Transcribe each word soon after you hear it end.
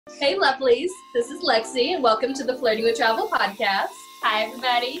Hey lovelies, this is Lexi and welcome to the Flirting with Travel podcast. Hi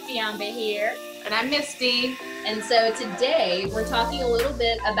everybody, Bianca here. And I'm Misty. And so today we're talking a little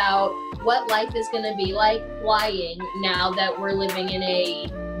bit about what life is going to be like flying now that we're living in a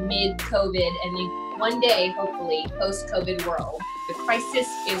mid-COVID and one day, hopefully, post-COVID world. The crisis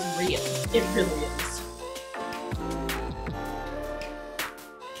is real. It really is.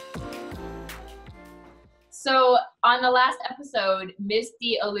 So on the last episode,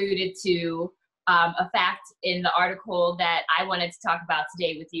 Misty alluded to a fact in the article that I wanted to talk about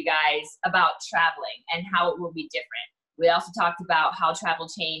today with you guys about traveling and how it will be different. We also talked about how travel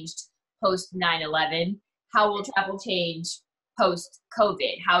changed post 9/11. How will travel change post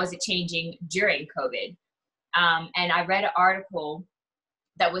COVID? How is it changing during COVID? And I read an article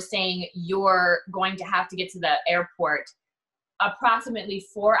that was saying you're going to have to get to the airport approximately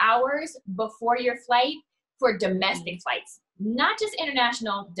 4 hours before your flight for domestic flights, not just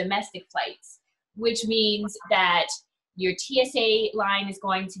international, domestic flights, which means that your TSA line is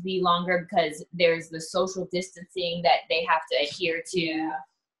going to be longer because there's the social distancing that they have to adhere to. Yeah.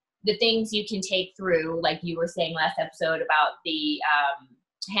 The things you can take through, like you were saying last episode about the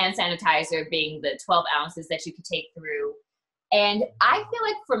hand sanitizer being the 12 ounces that you could take through. And I feel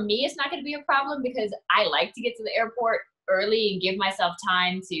like for me, it's not going to be a problem because I like to get to the airport early and give myself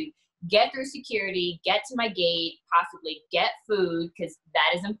time to get through security, get to my gate, possibly get food, because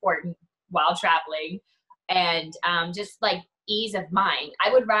that is important while traveling, and just like ease of mind.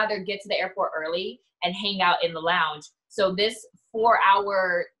 I would rather get to the airport early and hang out in the lounge. So this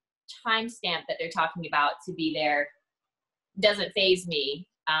 4-hour timestamp that they're talking about to be there doesn't faze me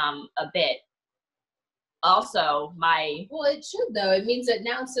a bit. Also, well, it should though. It means that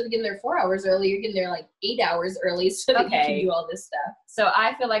now instead of getting there 4 hours early, you're getting there like 8 hours early so that you can do all this stuff. So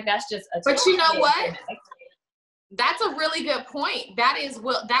I feel like that's just a. But you know what? That's a really good point.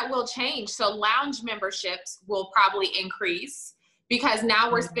 That will change. So lounge memberships will probably increase because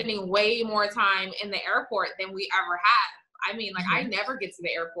now we're spending way more time in the airport than we ever have. I mean, like I never get to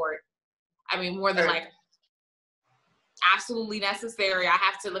the airport. I mean, more than like absolutely necessary. I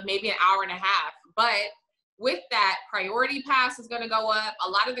have to maybe an hour and a half, but with that, Priority Pass is going to go up. A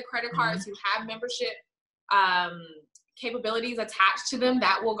lot of the credit cards who have membership capabilities attached to them,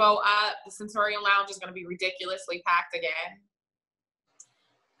 that will go up. The Centurion Lounge is going to be ridiculously packed again.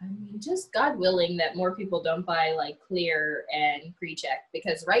 I mean, just God willing that more people don't buy like Clear and pre-check,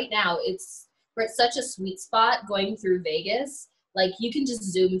 because right now we're at such a sweet spot going through Vegas. Like you can just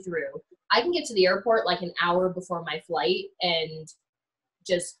zoom through. I can get to the airport like an hour before my flight and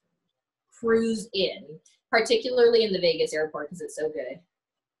just cruise in, particularly in the Vegas airport because it's so good.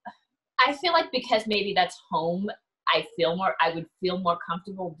 I feel like because maybe that's home, I would feel more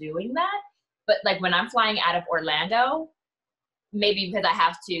comfortable doing that. But like when I'm flying out of Orlando, maybe because I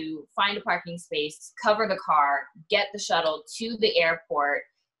have to find a parking space, cover the car, get the shuttle to the airport,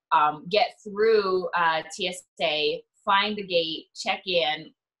 get through TSA, find the gate, check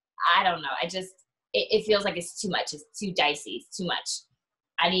in. I don't know. It feels like it's too much. It's too dicey. It's too much.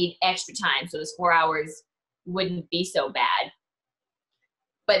 I need extra time. So this 4 hours wouldn't be so bad.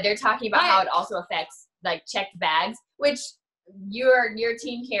 But they're talking about how it also affects like checked bags, which you're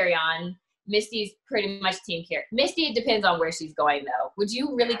team carry-on. Misty's pretty much team carry. Misty, it depends on where she's going though. Would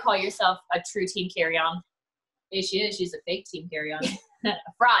you really call yourself a true team carry-on? She is. She's a fake team carry-on.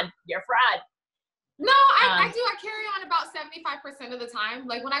 Fraud. You're a fraud. No, I do. I carry on about 75% of the time.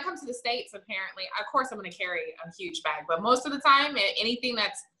 Like when I come to the States, apparently, of course I'm going to carry a huge bag, but most of the time, anything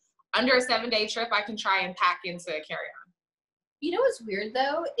that's under a 7-day trip, I can try and pack into a carry-on. You know what's weird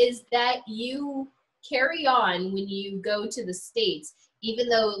though, is that you carry on when you go to the States, even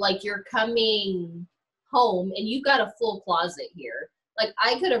though like you're coming home and you've got a full closet here. Like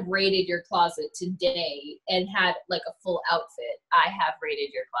I could have raided your closet today and had like a full outfit. I have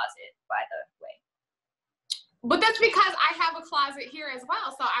raided your closet, by the way. But that's because I have a closet here as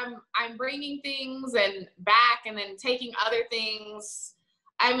well. So I'm bringing things and back and then taking other things.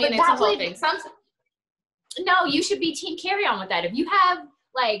 I mean, it's a whole thing. No, you should be team carry-on with that. If you have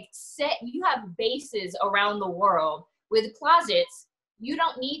you have bases around the world with closets, you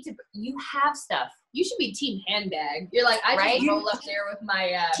don't need to, you have stuff. You should be team handbag. You're like, I just roll up there with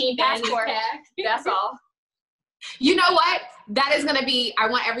my team passport. That's all. You know what? That is going to be, I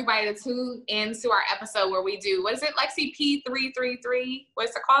want everybody to tune into our episode where we do, what is it, Lexi? P333?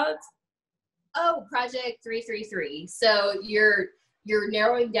 What's it called? Oh, Project 333. So you're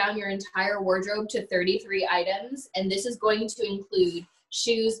narrowing down your entire wardrobe to 33 items, and this is going to include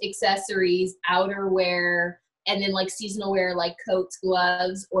shoes, accessories, outerwear, and then like seasonal wear like coats,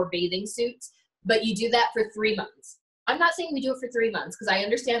 gloves, or bathing suits. But you do that for 3 months. I'm not saying we do it for 3 months because I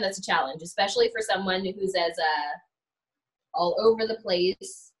understand that's a challenge, especially for someone who's as all over the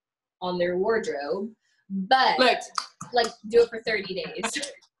place on their wardrobe. But like do it for 30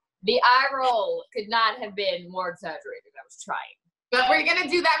 days. The eye roll could not have been more exaggerated. I was trying. But we're gonna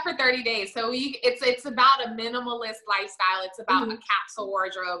do that for 30 days. So it's about a minimalist lifestyle. It's about a capsule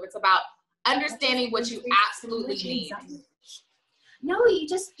wardrobe. It's about understanding what you absolutely need. No,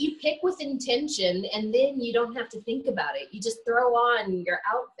 you pick with intention, and then you don't have to think about it. You just throw on your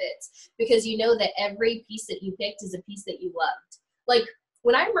outfits because you know that every piece that you picked is a piece that you loved. Like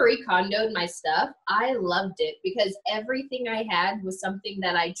when I Marie Kondoed my stuff, I loved it because everything I had was something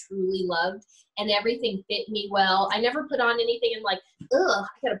that I truly loved, and everything fit me well. I never put on anything and like, ugh,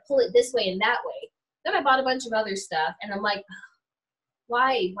 I gotta pull it this way and that way. Then I bought a bunch of other stuff, and I'm like,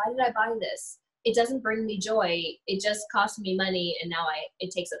 why? Why did I buy this? It doesn't bring me joy. It just cost me money, and now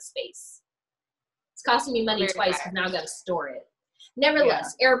it takes up space. It's costing me money twice because now I've got to store it.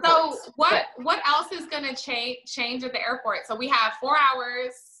 Nevertheless, airports. So what else is going to change at the airport? So we have 4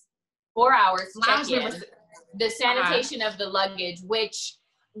 hours. 4 hours. Lounge check-in. The sanitation of the luggage, which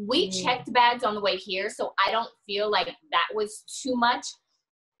we checked bags on the way here, so I don't feel like that was too much.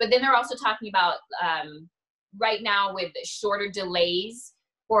 But then they're also talking about right now with shorter delays,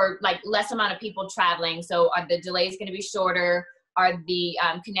 or like less amount of people traveling. So are the delays going to be shorter? Are the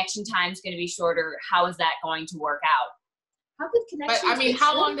connection times going to be shorter? How is that going to work out? How could connections? But I mean,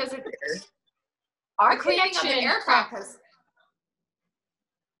 how long does it? Our the cleaning of the aircraft has.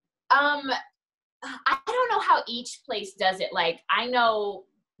 I don't know how each place does it. Like I know,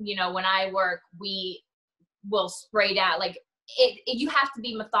 when I work, we will spray down like. You have to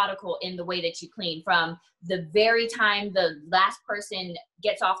be methodical in the way that you clean from the very time the last person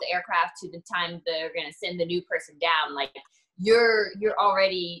gets off the aircraft to the time they're going to send the new person down. Like you're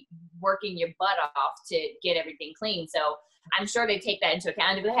already working your butt off to get everything clean. So I'm sure they take that into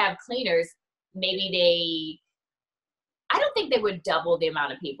account. If they have cleaners, maybe I don't think they would double the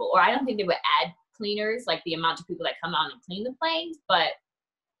amount of people, or I don't think they would add cleaners, like the amount of people that come on and clean the planes. But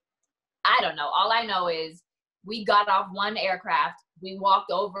I don't know. All I know is we got off one aircraft. We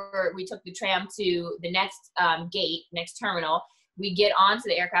walked over. We took the tram to the next gate, next terminal. We get onto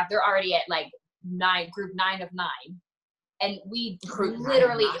the aircraft. They're already at like group 9 of 9. And we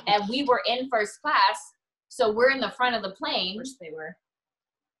literally, and we were in first class. So we're in the front of the plane. Of course they were.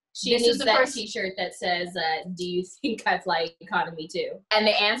 She this needs is the that first t-shirt that says, do you think I fly economy too? And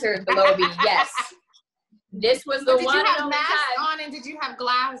the answer below would be yes. This was the Did one. Did you have masks on and did you have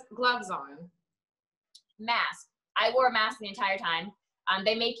gloves on? Mask. I wore a mask the entire time.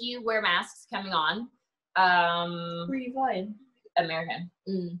 They make you wear masks coming on. Where are you flying? American.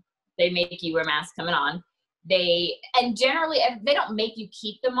 They make you wear masks coming on. And generally they don't make you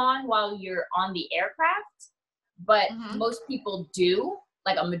keep them on while you're on the aircraft, but most people do.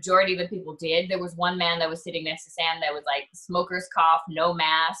 Like a majority of the people did. There was one man that was sitting next to Sam that was like smoker's cough, no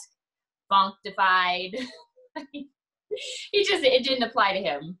mask, functified. It didn't apply to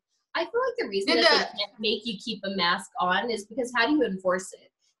him. I feel like the reason that they can't make you keep a mask on is because how do you enforce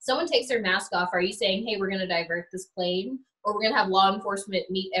it? Someone takes their mask off. Are you saying, hey, we're going to divert this plane? Or we're going to have law enforcement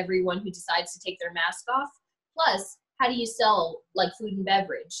meet everyone who decides to take their mask off? Plus, how do you sell like food and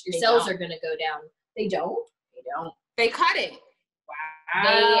beverage? Your sales are going to go down. They don't? They don't. They cut it.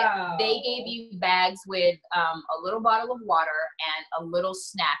 Wow. They gave you bags with a little bottle of water and a little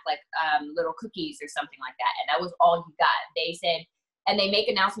snack, like little cookies or something like that. And that was all you got. They said, and they make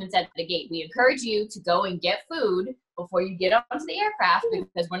announcements at the gate. We encourage you to go and get food before you get onto the aircraft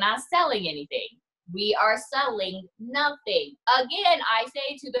because we're not selling anything. We are selling nothing. Again, I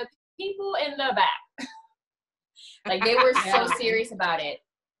say to the people in the back. Like they were so serious about it.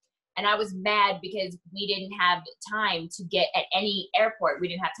 And I was mad because we didn't have time to get at any airport. We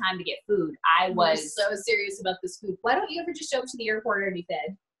didn't have time to get food. I was so serious about this food. Why don't you ever just show up to the airport already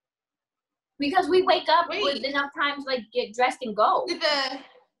fed? Because we wake up with enough time to like get dressed and go.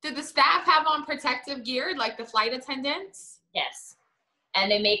 Did the staff have on protective gear like the flight attendants? Yes. And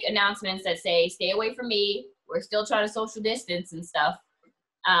they make announcements that say, stay away from me. We're still trying to social distance and stuff.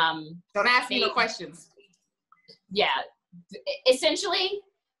 Don't ask me no questions. Yeah. Essentially,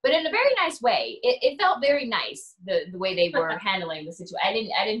 but in a very nice way. It felt very nice, the way they were handling the situation. I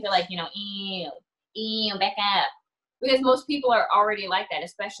didn't feel like, back up. Because most people are already like that,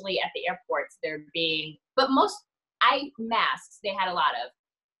 especially at the airports. Masks, they had a lot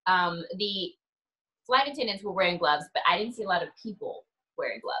of. The flight attendants were wearing gloves, but I didn't see a lot of people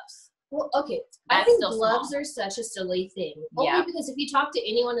wearing gloves. Well, okay. I think gloves are such a silly thing. Only because if you talk to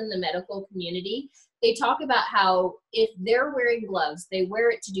anyone in the medical community, they talk about how if they're wearing gloves, they wear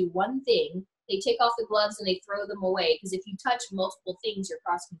it to do one thing. they take off the gloves and they throw them away. Because if you touch multiple things, you're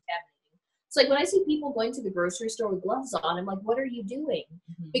cross-contaminating. It's like when I see people going to the grocery store with gloves on, I'm like, what are you doing?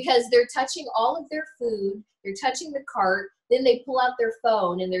 Because they're touching all of their food, they're touching the cart, then they pull out their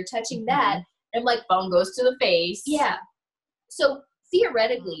phone and they're touching that. And I'm like, phone goes to the face. Yeah. So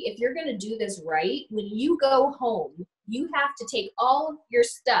theoretically, if you're going to do this right, when you go home, you have to take all of your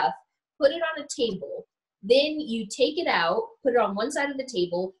stuff, put it on a table, then you take it out, put it on one side of the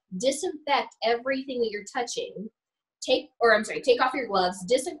table, disinfect everything that you're touching, take off your gloves,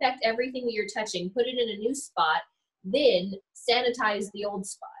 disinfect everything that you're touching, put it in a new spot, then sanitize the old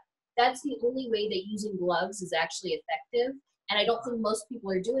spot. That's the only way that using gloves is actually effective. And I don't think most people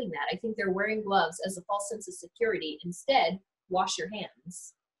are doing that. I think they're wearing gloves as a false sense of security. Instead, wash your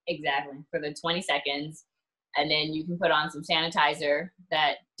hands. Exactly. For the 20 seconds. And then you can put on some sanitizer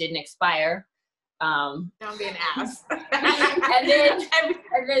that didn't expire. Don't be an ass. and then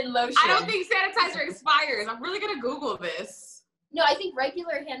lotion. I don't think sanitizer expires. I'm really going to Google this. No, I think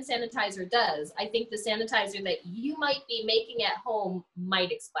regular hand sanitizer does. I think the sanitizer that you might be making at home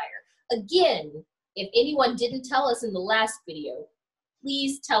might expire. Again, if anyone didn't tell us in the last video,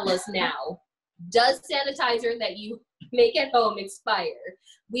 please tell us now. Does sanitizer that you make at home expire?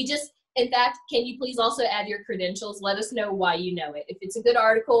 In fact, can you please also add your credentials? Let us know why you know it. If it's a good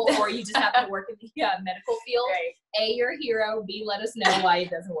article or you just happen to work in the medical field, right. A, you're a hero. B, let us know why it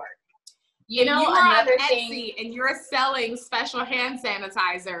doesn't work. You know, another thing, and you're selling special hand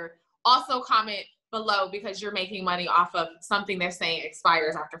sanitizer, also comment below because you're making money off of something they're saying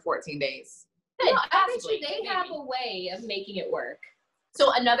expires after 14 days. No, I bet you they have a way of making it work.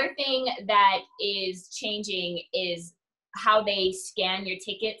 So another thing that is changing is how they scan your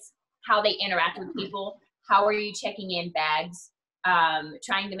tickets, how they interact with people, how are you checking in bags,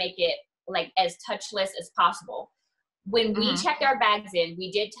 trying to make it like as touchless as possible. When we checked our bags in,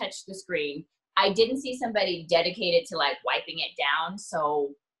 we did touch the screen. I didn't see somebody dedicated to like wiping it down.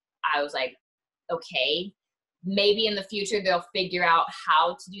 So I was like, okay, maybe in the future they'll figure out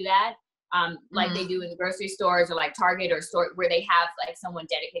how to do that. Like they do in the grocery stores or like Target or store where they have like someone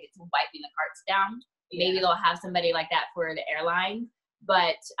dedicated to wiping the carts down. Yeah. Maybe they'll have somebody like that for the airline.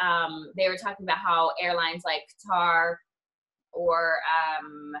 But they were talking about how airlines like Qatar or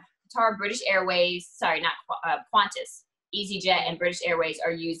British Airways, Qantas, EasyJet and British Airways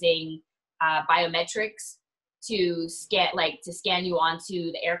are using biometrics to scan you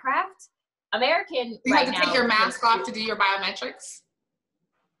onto the aircraft. American you have to take your mask off to do your biometrics?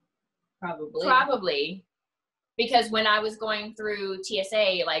 Probably. Because when I was going through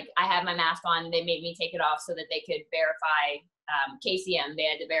TSA, like I had my mask on, they made me take it off so that they could verify KCM. They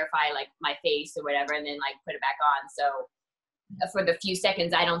had to verify like my face or whatever and then like put it back on. So for the few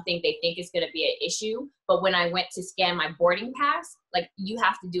seconds, I don't think they think it's going to be an issue. But when I went to scan my boarding pass, like you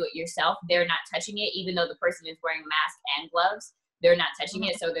have to do it yourself. They're not touching it, even though the person is wearing a mask and gloves. They're not touching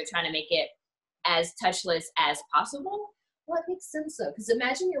it. So they're trying to make it as touchless as possible. Well, it makes sense though, because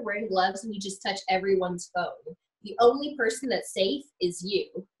imagine you're wearing gloves and you just touch everyone's phone. The only person that's safe is you.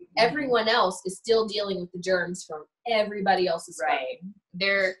 Everyone else is still dealing with the germs from everybody else's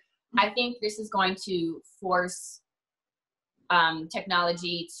phone. I think this is going to force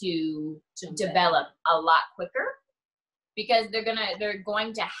technology to develop a lot quicker because they're going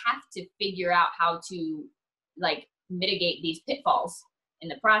to have to figure out how to like mitigate these pitfalls in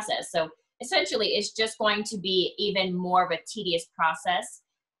the process. So essentially, it's just going to be even more of a tedious process.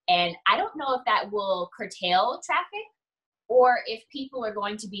 And I don't know if that will curtail traffic or if people are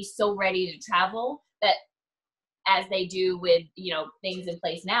going to be so ready to travel that as they do with, things in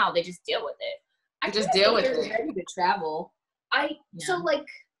place now, they just deal with it. I just deal with it. Ready to travel. So like,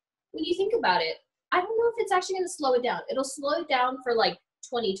 when you think about it, I don't know if it's actually going to slow it down. It'll slow it down for like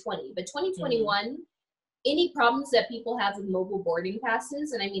 2020, but 2021, any problems that people have with mobile boarding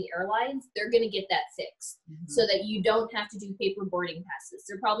passes, and I mean airlines, they're going to get that fixed so that you don't have to do paper boarding passes.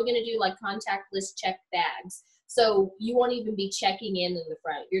 They're probably going to do like contactless check bags. So you won't even be checking in the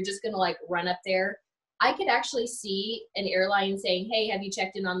front. You're just going to like run up there. I could actually see an airline saying, hey, have you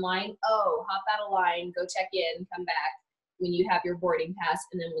checked in online? Oh, hop out of line, go check in, come back when you have your boarding pass,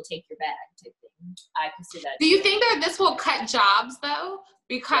 and then we'll take your bag type thing. I can see that. Do you think that this will cut jobs though?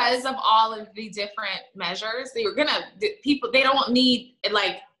 Because of all of the different measures, they don't need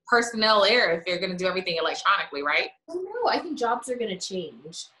like personnel there if they're going to do everything electronically, right? No, I think jobs are going to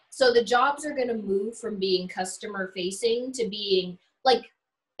change. So the jobs are going to move from being customer facing to being like,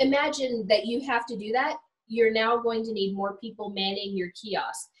 imagine that you have to do that. You're now going to need more people manning your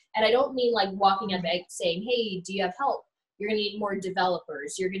kiosk. And I don't mean like walking up and saying, hey, do you have help? You're going to need more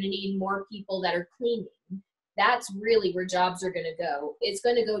developers. You're going to need more people that are cleaning, that's really where jobs are going to go. It's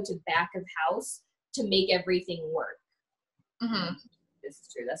going to go to back of house to make everything work. Mm-hmm. This is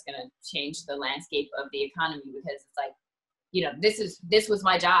true. That's going to change the landscape of the economy, because it's like, you know, this was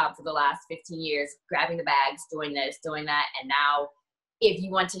my job for the last 15 years, grabbing the bags, doing this, doing that. And now if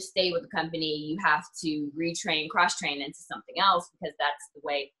you want to stay with the company, you have to retrain, cross-train into something else, because that's the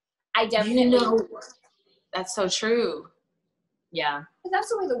way. I definitely, that's so true. Yeah. But that's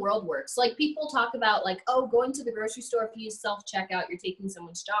the way the world works. Like, people talk about, like, oh, going to the grocery store, if you use self-checkout, you're taking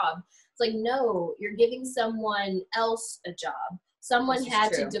someone's job. It's like, no, you're giving someone else a job. Someone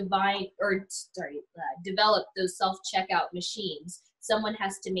had to develop those self-checkout machines. Someone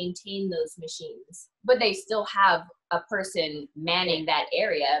has to maintain those machines. But they still have a person manning that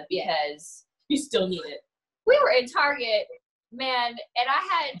area, because you still need it. We were in Target, man, and I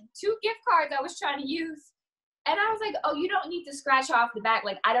had 2 gift cards I was trying to use. And I was like, oh, you don't need to scratch off the back.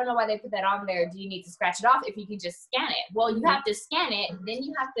 Like, I don't know why they put that on there. Do you need to scratch it off if you can just scan it? Well, you have to scan it. Then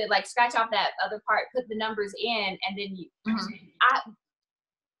you have to, like, scratch off that other part, put the numbers in, and then you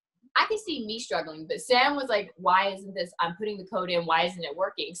I could see me struggling, but Sam was like, why isn't this, I'm putting the code in, why isn't it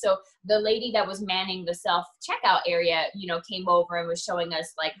working? So the lady that was manning the self-checkout area, you know, came over and was showing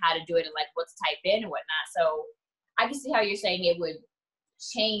us, like, how to do it and, like, what to type in and whatnot. So I can see how you're saying it would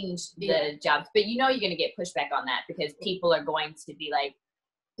change the jobs, but you know you're going to get pushback on that, because people are going to be like,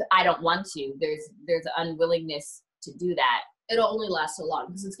 I don't want to. There's an unwillingness to do that. It'll only last so long,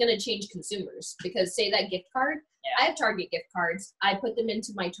 because it's going to change consumers. Because say that gift card, I have Target gift cards. I put them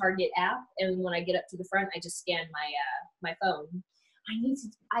into my Target app, and when I get up to the front, I just scan my phone. And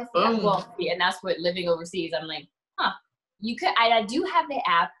that's what living overseas, I'm like, you could, I do have the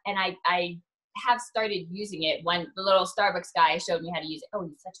app, and I have started using it. When the little Starbucks guy showed me how to use it, oh,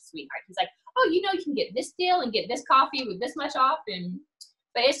 he's such a sweetheart. He's like, oh, you know, you can get this deal and get this coffee with this much off,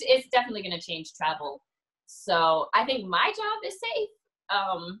 but it's definitely going to change travel. So I think my job is safe.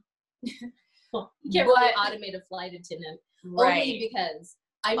 You can't really automate a flight attendant, right? Only because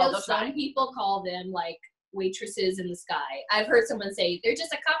I know some people call them, like, waitresses in the sky. I've heard someone say they're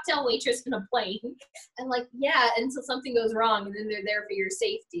just a cocktail waitress in a plane. And, like, yeah, until something goes wrong, and then they're there for your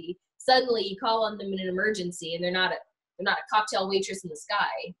safety. Suddenly you call on them in an emergency, and they're not a cocktail waitress in the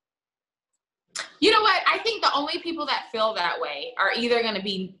sky. You know what? I think the only people that feel that way are either going to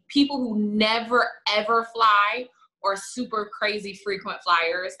be people who never, ever fly, or super crazy frequent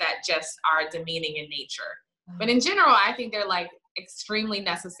flyers that just are demeaning in nature. But in general, I think they're, like, extremely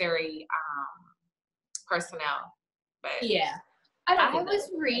necessary personnel. But yeah. I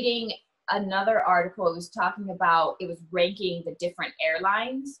was reading another article. It was talking about, it was ranking the different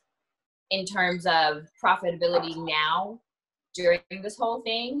airlines in terms of profitability now during this whole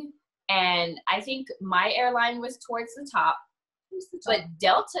thing. And I think my airline was towards the top, but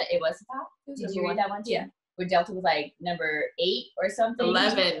Delta, it was the top. Did you read that one too? Yeah. Where Delta was like number 8 or something.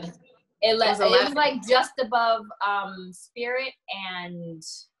 11. It was like just above Spirit and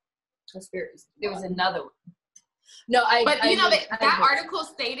Spirit. There was another one. No, that article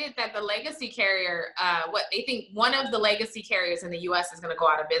stated that the legacy carrier, they think one of the legacy carriers in the U.S. is going to go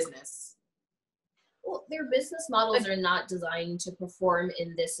out of business. Well, their business models are not designed to perform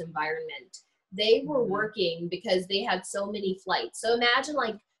in this environment. They were working because they had so many flights. So imagine,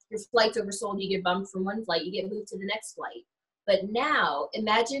 like, your flight's oversold, you get bumped from one flight, you get moved to the next flight. But now,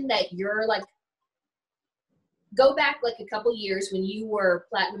 imagine that you're, like, go back, like, a couple years when you were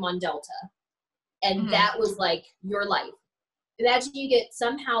platinum on Delta, and that was, like, your life. Imagine you get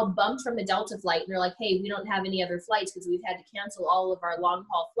somehow bumped from a Delta flight, and they're like, hey, we don't have any other flights because we've had to cancel all of our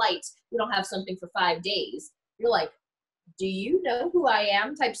long-haul flights. We don't have something for 5 days. You're like, do you know who I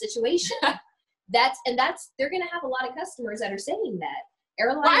am type situation? They're going to have a lot of customers that are saying that.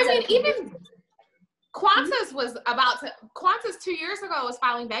 Airlines. Well, I mean, even Qantas Qantas 2 years ago was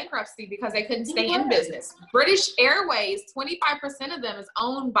filing bankruptcy because they couldn't stay in business. British Airways, 25% of them is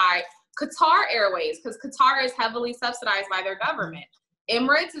owned by Qatar Airways, because Qatar is heavily subsidized by their government.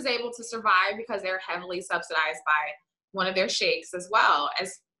 Emirates is able to survive because they're heavily subsidized by one of their sheikhs as well.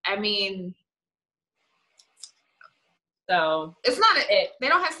 So it's not they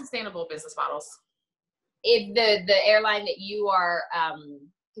don't have sustainable business models. If the airline that you are,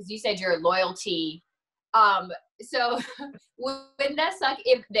 because you said your loyalty, so wouldn't that suck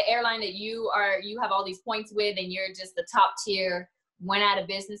if the airline that you have all these points with, and you're just the top tier, went out of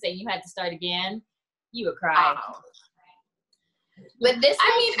business and you had to start again? You would cry. But this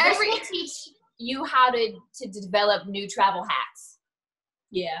will teach you how to develop new travel hacks.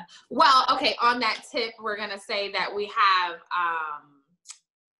 Yeah. Well, okay, on that tip, we're going to say that we have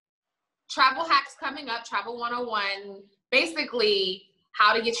travel hacks coming up, Travel 101, basically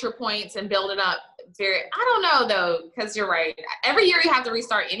how to get your points and build I don't know though, because you're right. Every year you have to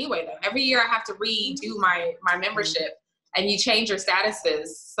restart anyway though. Every year I have to redo my membership, and you change your statuses.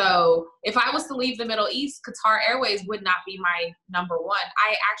 So if I was to leave the Middle East, Qatar Airways would not be my number one.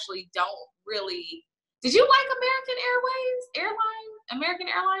 I actually don't really. Did you like American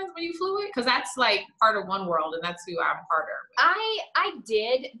Airlines when you flew it? Because that's like part of One World, and that's who I'm part of. I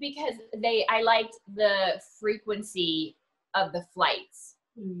did, because I liked the frequency of the flights.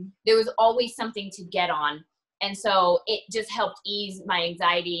 There was always something to get on, and so it just helped ease my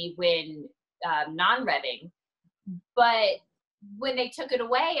anxiety when non-revving. But when they took it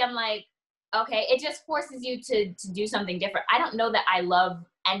away, I'm like, okay, it just forces you to do something different. I don't know that I love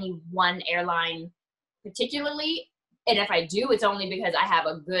any one airline particularly, and if I do, it's only because I have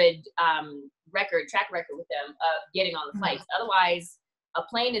a good track record with them of getting on the flights. Otherwise, a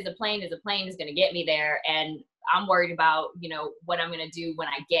plane is going to get me there, and I'm worried about, what I'm going to do when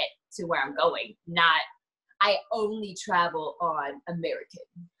I get to where I'm going. Not, I only travel on American.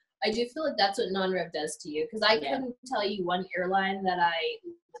 I do feel like that's what non-rev does to you, because I couldn't tell you one airline that I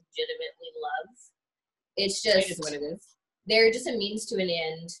legitimately love. It's just what it is. They're just a means to an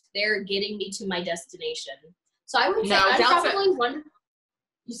end. They're getting me to my destination. So I would say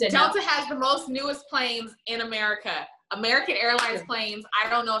You said Delta has the most newest planes in America. American Airlines planes, I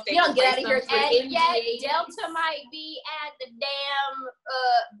don't know if they don't get out of here. And yet Delta might be at the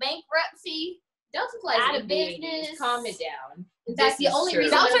damn bankruptcy. Delta flies out of business. Calm it down. In fact, the only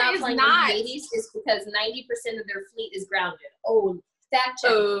reason they're not flying in the 80s is because 90% of their fleet is grounded. Oh, fact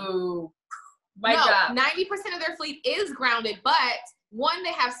check. Oh, my God. 90% of their fleet is grounded, but one,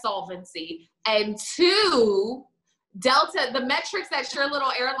 they have solvency, and two, Delta, the metrics that your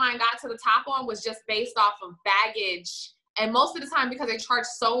little airline got to the top on was just based off of baggage. And most of the time, because they charge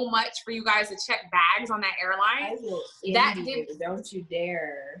so much for you guys to check bags on that airline, don't you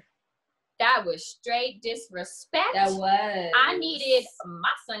dare. That was straight disrespect. That was. I needed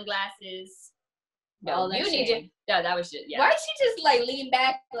my sunglasses. No, you needed. No, that was just. Yeah. Why did she just like lean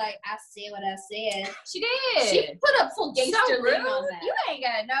back like I said what I said? She did. She put up full gangster so rude. on that. You ain't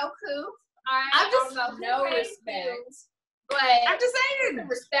got no coup. I'm just no respect. But I'm just saying,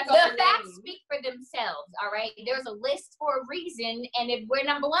 respect. The facts speak for themselves. All right, there's a list for a reason, and if we're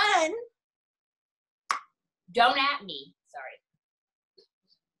number one, don't at me.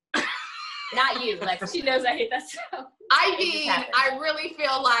 Sorry. Not you, Lex. She knows I hate that stuff. I mean, I really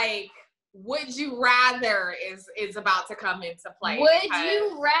feel like would you rather is about to come into play. Would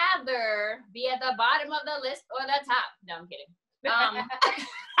you rather be at the bottom of the list or the top? No, I'm kidding.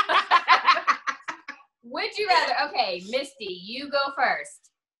 Would you rather, okay, Misty, you go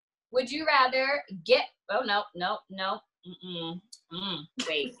first. Would you rather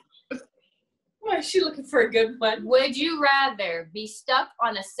wait. Why is she looking for a good one? Would you rather be stuck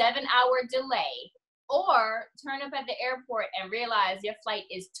on a 7-hour delay or turn up at the airport and realize your flight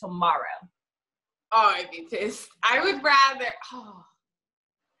is tomorrow? Oh, I'd be pissed. I'd rather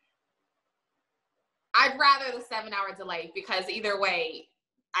the 7-hour delay, because either way,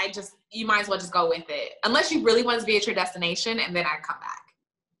 you might as well just go with it. Unless you really want to be at your destination, and then I'd come back.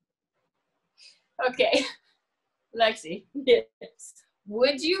 Okay. Lexi. Yes.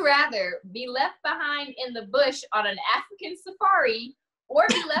 Would you rather be left behind in the bush on an African safari, or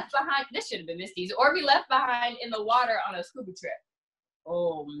be left behind, this should have been Misty's, or be left behind in the water on a scuba trip?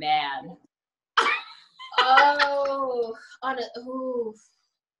 Oh, man.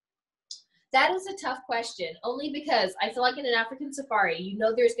 That is a tough question, only because I feel like in an African safari,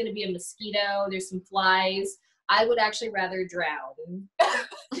 there's going to be a mosquito, there's some flies. I would actually rather drown.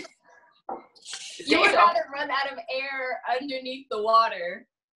 You would rather run out of air underneath the water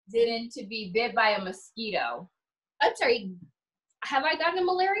than to be bit by a mosquito. I'm sorry, have I gotten a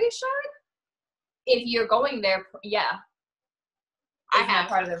malaria shot? If you're going there, yeah. I have.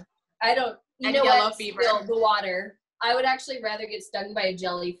 Part of the. I don't. You know yellow fever. The water. I would actually rather get stung by a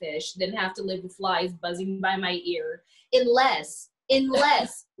jellyfish than have to live with flies buzzing by my ear. Unless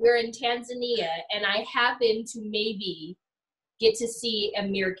we're in Tanzania and I happen to maybe get to see a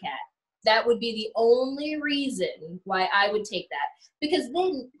meerkat. That would be the only reason why I would take that. Because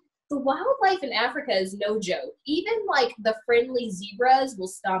then the wildlife in Africa is no joke. Even like the friendly zebras will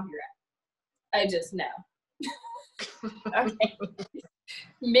stomp your ass. I just know. Okay.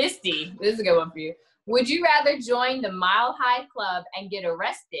 Misty, this is a good one for you. Would you rather join the Mile High Club and get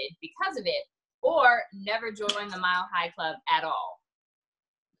arrested because of it, or never join the Mile High Club at all?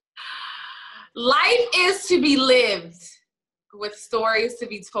 Life is to be lived with stories to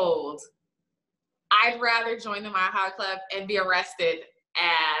be told. I'd rather join the Mile High Club and be arrested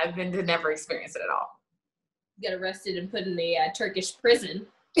than to never experience it at all. Get arrested and put in the Turkish prison.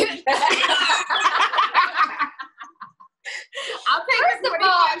 I'll take the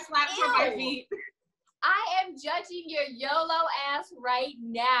 45 slaps for my feet. I am judging your YOLO ass right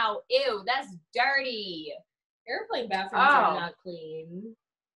now. Ew, that's dirty. Airplane bathrooms are not clean.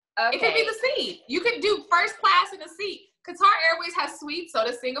 Okay. It could be the seat. You could do first class in a seat. Qatar Airways has suites, so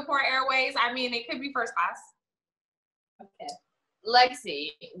does Singapore Airways. I mean, it could be first class. Okay.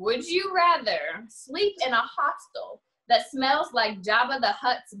 Lexi, would you rather sleep in a hostel that smells like Jabba the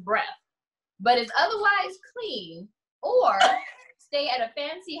Hutt's breath, but is otherwise clean, or stay at a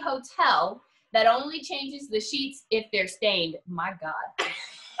fancy hotel that only changes the sheets if they're stained? My God.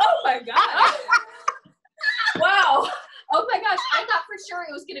 Oh my God. Wow. Oh my gosh, I thought for sure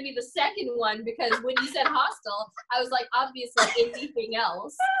it was going to be the second one because when you said hostel, I was like, obviously anything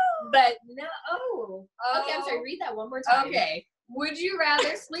else. But no. Oh. Okay, I'm sorry. Read that one more time. Okay. Would you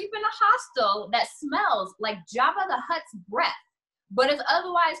rather sleep in a hostel that smells like Jabba the Hutt's breath, but is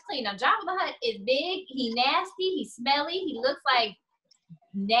otherwise clean? Now, Jabba the Hutt is big, he nasty, he's smelly, he looks like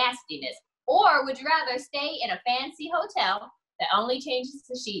nastiness. Or would you rather stay in a fancy hotel that only changes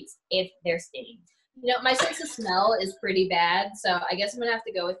the sheets if they're stained? You know, my sense of smell is pretty bad, so I guess I'm going to have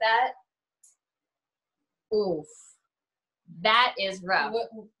to go with that. Oof. That is rough.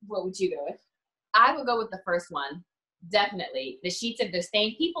 What would you go with? I would go with the first one. Definitely. The sheets, if they're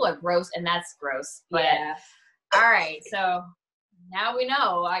stained, people are gross, and that's gross. But, yeah. All right, so now we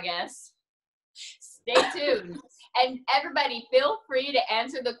know, I guess. Stay tuned. And everybody, feel free to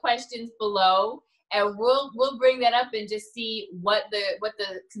answer the questions below, and we'll bring that up and just see what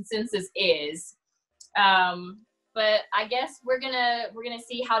the consensus is. But I guess we're gonna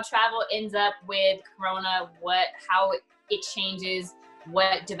see how travel ends up with Corona, how it changes,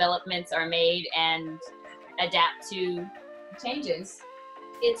 what developments are made, and adapt to changes.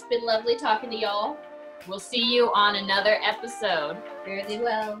 It's been lovely talking to y'all. We'll see you on another episode. Fairly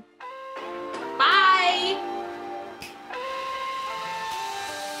well. Bye.